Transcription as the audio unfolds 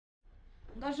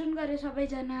दर्शन गरे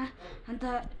सबैजना। अन्त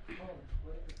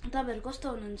तपाईहरु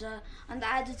कस्तो हुनुहुन्छ? अन्त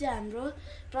आज चाहिँ हाम्रो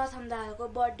प्रथम दादाको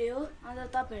बर्थडे हो।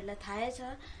 अन्त तपाईहरुलाई थाहै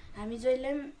छ हामी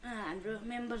जहिले हाम्रो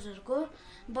मेम्बर्सहरुको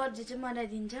बर्थडे चाहिँ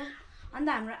मनाइदिन्छ। अन्त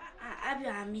हाम्रो अब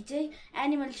हामी चाहिँ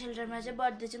एनिमल सेल्टरमा चाहिँ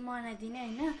बर्थडे चाहिँ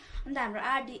मनाइदिने हैन। अन्त हाम्रो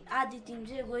आधी टिम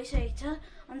चाहिँ गइसकेको छ।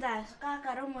 अन्त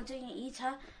काका र म चाहिँ यही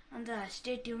छ। अन्त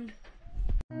स्टे ट्युन्ड।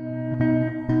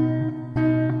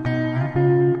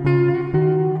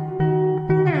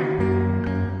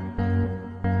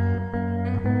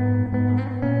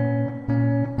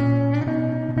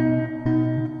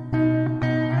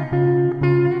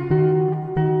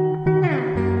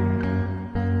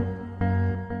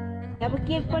 अब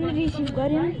केक पनि रिसिभ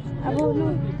गर्यौं। अब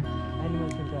एनिमल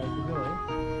सेल्टर आइपुग्यो है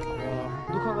र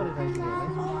दुःख गरेर आइपुग्यो है।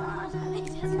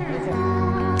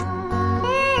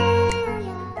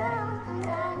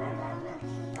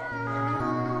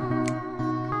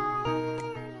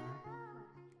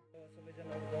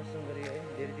 सबैजना दर्शन गरे है।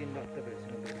 धेरै दिन भक्त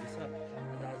भेट्नु भेट्दैछ।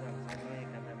 अन्त आज हाम्रो नयाँ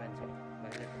क्यामेराम्यान छ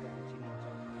भाइलाई तपाईहरु चिन्नुहुन्छ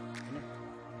हैन।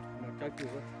 म टक्यु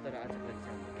हो तर आजको लागि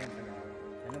चाहिँ हाम्रो क्यामेराम्यान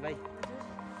हैन भाइ।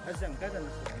 आज चाहिँ कहाँ जानु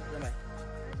छ भाइ?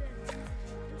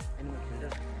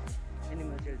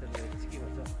 एनिमल सेल्टर गएर चाहिँ के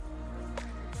भन्छ?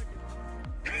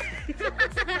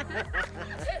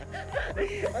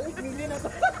 अलिक मिल्दैन त।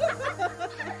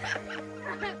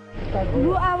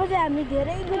 लु अब चाहिँ हामी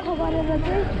धेरै दुःख गरेर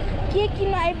चाहिँ केक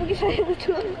किन्न आइपुगिसकेको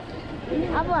छु।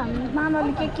 अब हाम्रो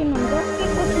मामाले केक किन्नुहुन्छ।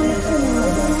 केकको सिलेक्सन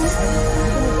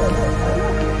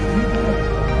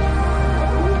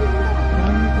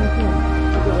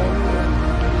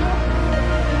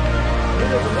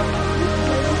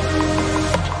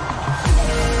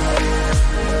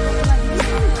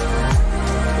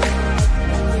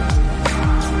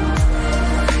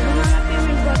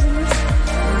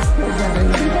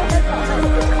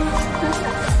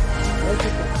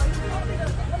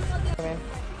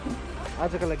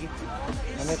आजको लागि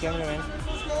हाम्रो क्यामेराम्यान।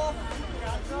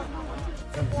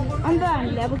 अन्त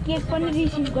हामीले अब केक पनि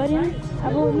रिसिभ गर्यौं।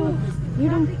 अब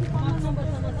हिँडौँ।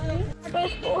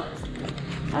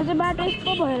 आज बाटो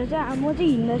यस्तो भएर चाहिँ म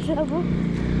चाहिँ हिँड्दैछु। अब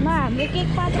हाम्रो केक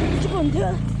पाचेको हुन्थ्यो।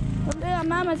 अन्त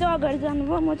मामा चाहिँ अगाडि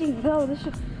जानुभयो, म चाहिँ हिँड्दै आउँदैछु।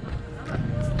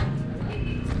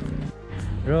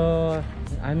 र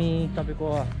हामी तपाईको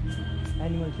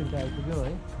एनिमल सेल्टर आइपुग्यो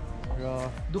है र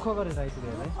दुःख गरेर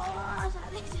आइपुग्यो है।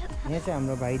 यहाँ चाहिँ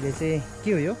हाम्रो भाइले चाहिँ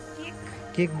के हो यो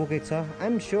केक बोकेको छ।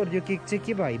 आइएम स्योर यो केक चाहिँ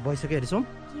के भाइ भइसक्यो हेर्छौँ।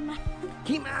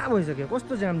 किमा भइसक्यो।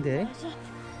 कस्तो जाम थियो है।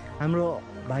 हाम्रो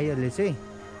भाइहरूले चाहिँ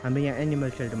हाम्रो यहाँ एनिमल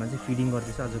सेल्टरमा चाहिँ फिडिङ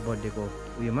गर्दैछ आज बर्थडेको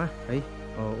उयोमा है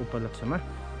उपलक्ष्यमा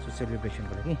सो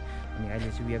सेलिब्रेसनको लागि। अनि अहिले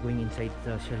चाहिँ we are going inside the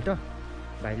shelter.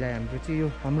 भाइलाई हाम्रो चाहिँ यो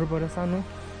हाम्रोबाट सानो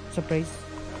सरप्राइज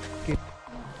केक।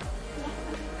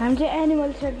 हामी चाहिँ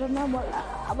एनिमल सेल्टरमा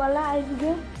बल्ल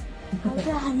आइपुग्यो। अब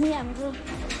चाहिँ हामी हाम्रो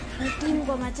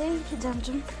टिमकोमा चाहिँ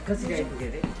जान्छौँ। कसरी आइपुग्यो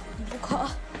अरे? दुःख।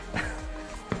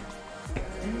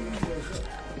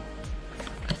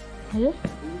 हजुर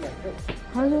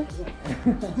हजुर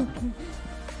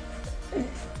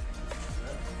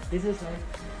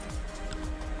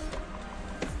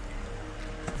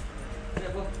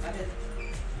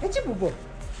Eci bu,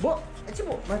 bo, eci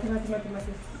bu, mati, bो,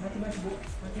 mati.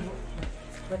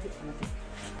 Terus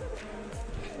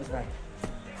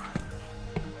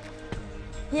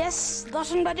यस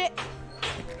दर्शन गरे।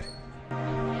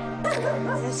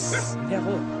 यस त्यहाँ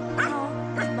हो।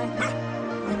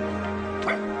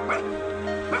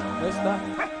 यस्ता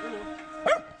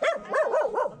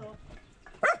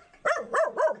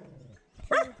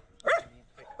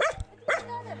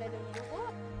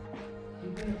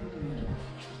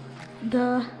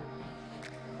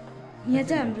यहाँ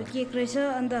चाहिँ हाम्रो केक रहेछ।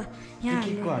 अन्त यहाँ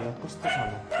केकको हालत कस्तो छ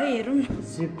होला? खै हेरौँ न।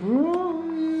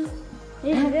 ए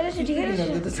धेरै ठिकै रहेछ।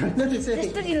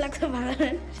 त्यस्तो दिन लाग्छ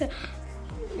भगवान।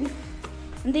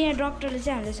 अन्त यहाँ डक्टरले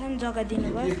चाहिँ हामीलाई सानो जग्गा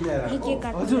दिनुभयो केक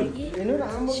काट्नु लागि।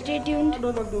 Stay tuned.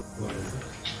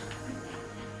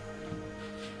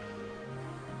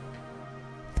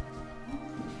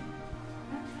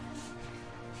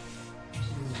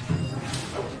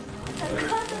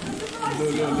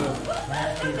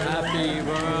 Happy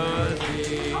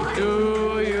birthday to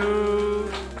you.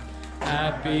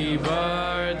 Happy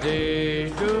birthday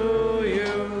to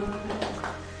you.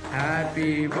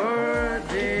 Happy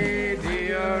birthday,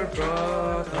 dear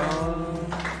Pratham.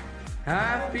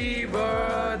 Happy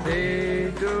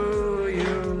birthday to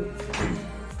you.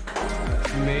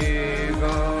 May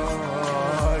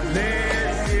God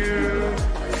bless you.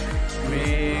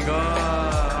 May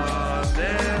God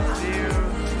bless you.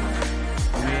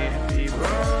 Happy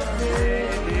birthday,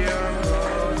 dear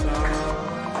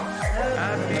Pratham.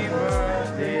 Happy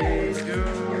birthday to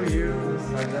you.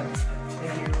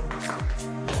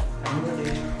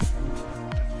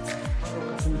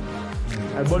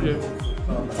 I bought it.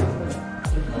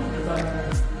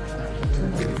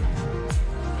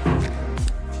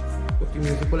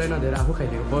 तिमीले चाहिँ कसलाई नदिएर आफू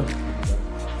खाइदिएको बस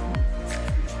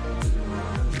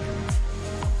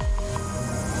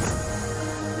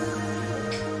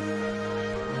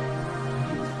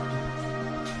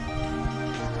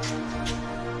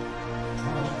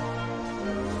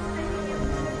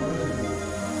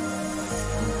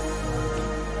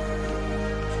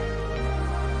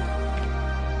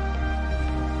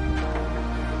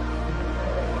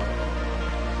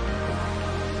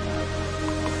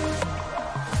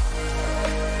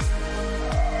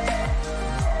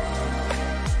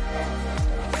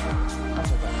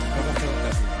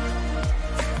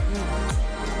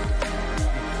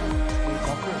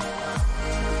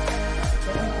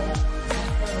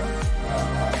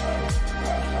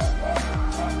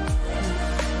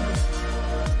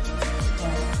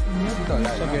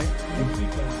Okay.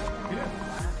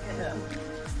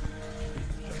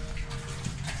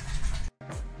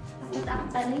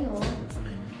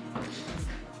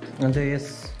 And so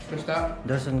yes,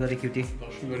 darshan gare cutie.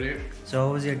 So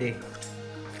how was your day?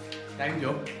 Thank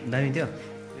you. दामी थियो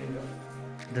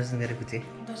दर्शन गरेको चाहिँ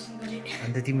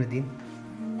अन्त तिम्रो दिन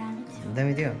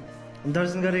दामी थियो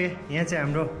दर्शन गरे यहाँ चाहिँ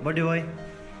हाम्रो birthday boy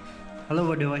hello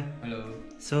birthday boy hello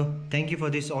so thank you for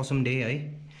this Assam day है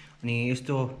अनि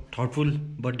यस्तो थर्टफुल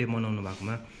बर्थडे मनाउनु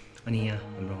भएकोमा अनि यहाँ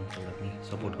हाम्रो अङ्कललाई पनि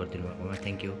सपोर्ट गरिदिनु भएकोमा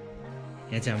थ्याङ्क यू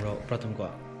यहाँ चाहिँ हाम्रो प्रथमको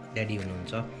ड्याडी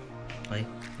हुनुहुन्छ है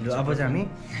र अब चाहिँ हामी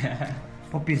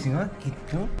पप्पीसँग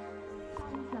खिच्छौँ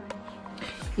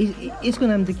यसको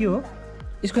नाम चाहिँ के हो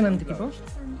यसको नाम चाहिँ के हो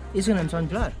यसको नाम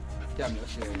सनफ्लावर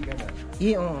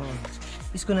ए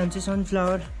यसको नाम चाहिँ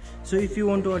sunflower so if you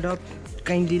want to adopt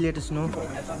kindly let us know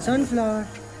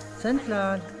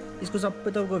sunflower यसको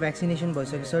सबै तपाईँको भ्याक्सिनेसन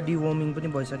भइसकेको छ डिवर्मिङ पनि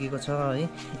भइसकेको छ है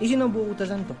एकछिन अब उता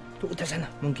जानु त उता जान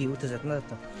मङ्की उता जानु न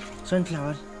त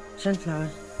sunflower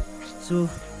so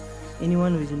any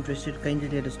one who is interested kindly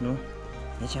let us know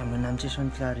यहाँ चाहिँ हाम्रो नाम चाहिँ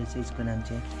सनफ्लावर रहेछ यसको नाम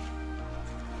चाहिँ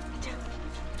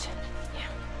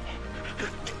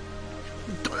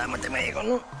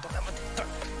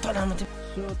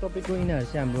सो तपाईँको यिनीहरू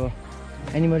चाहिँ हाम्रो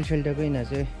एनिमल सेल्टरको यिनीहरू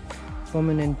चाहिँ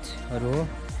पर्मानेन्टहरू हो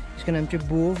यसको नाम चाहिँ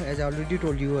बो एज अलरेडी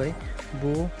टोल्ड यु है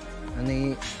बो अनि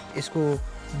यसको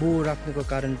बो राख्नुको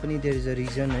कारण पनि देयर इज अ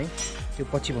रिजन है त्यो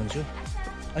पछि भन्छु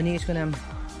अनि यसको नाम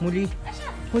मुली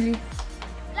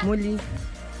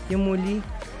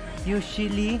यो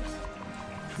सिली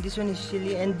दिस वान इज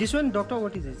सिली and this one doctor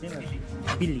what is this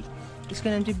बिल्ली यसको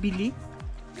नाम चाहिँ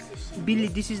बिल्ली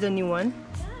this is the new one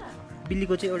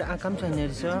बिल्लीको चाहिँ एउटा आँखा पनि छैन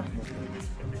रहेछ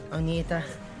अनि यता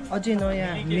अझै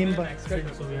नयाँ member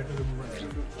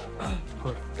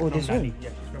oh this one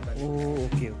oh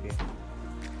okay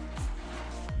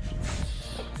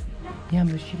यहाँ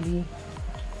हाम्रो सिली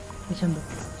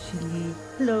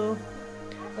हेलो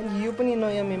अनि यो पनि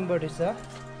नयाँ मेम्बर रहेछ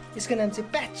यसको नाम चाहिँ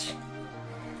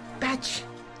प्याच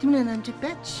तिम्रो नाम चाहिँ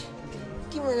प्याच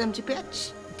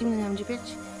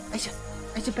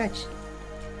ice patch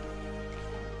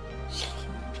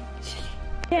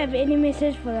Do you have any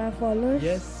message for our followers?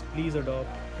 Yes, please adopt,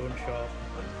 don't shop,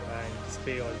 and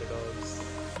spay all the dogs.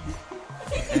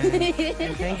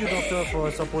 and thank you doctor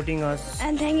for supporting us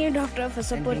And thank you, doctor, for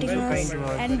supporting being so us kind to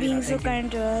us. and being so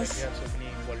kind to us. We have so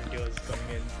many volunteers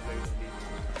coming in regularly.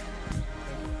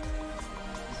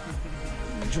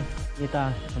 यता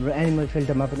हाम्रो animal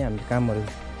सेल्टरमा पनि हामीले कामहरू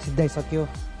सिद्धाइसक्यो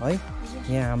है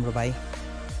यहाँ हाम्रो भाइ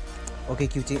okay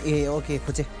क्युचे ए okay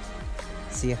खुचे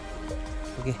सिया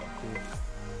ओके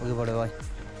बडो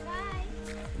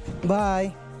बाई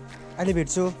अहिले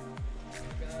भेट्छु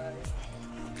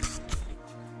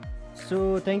So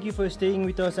thank you for staying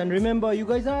with us and remember you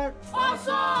guys are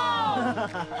awesome!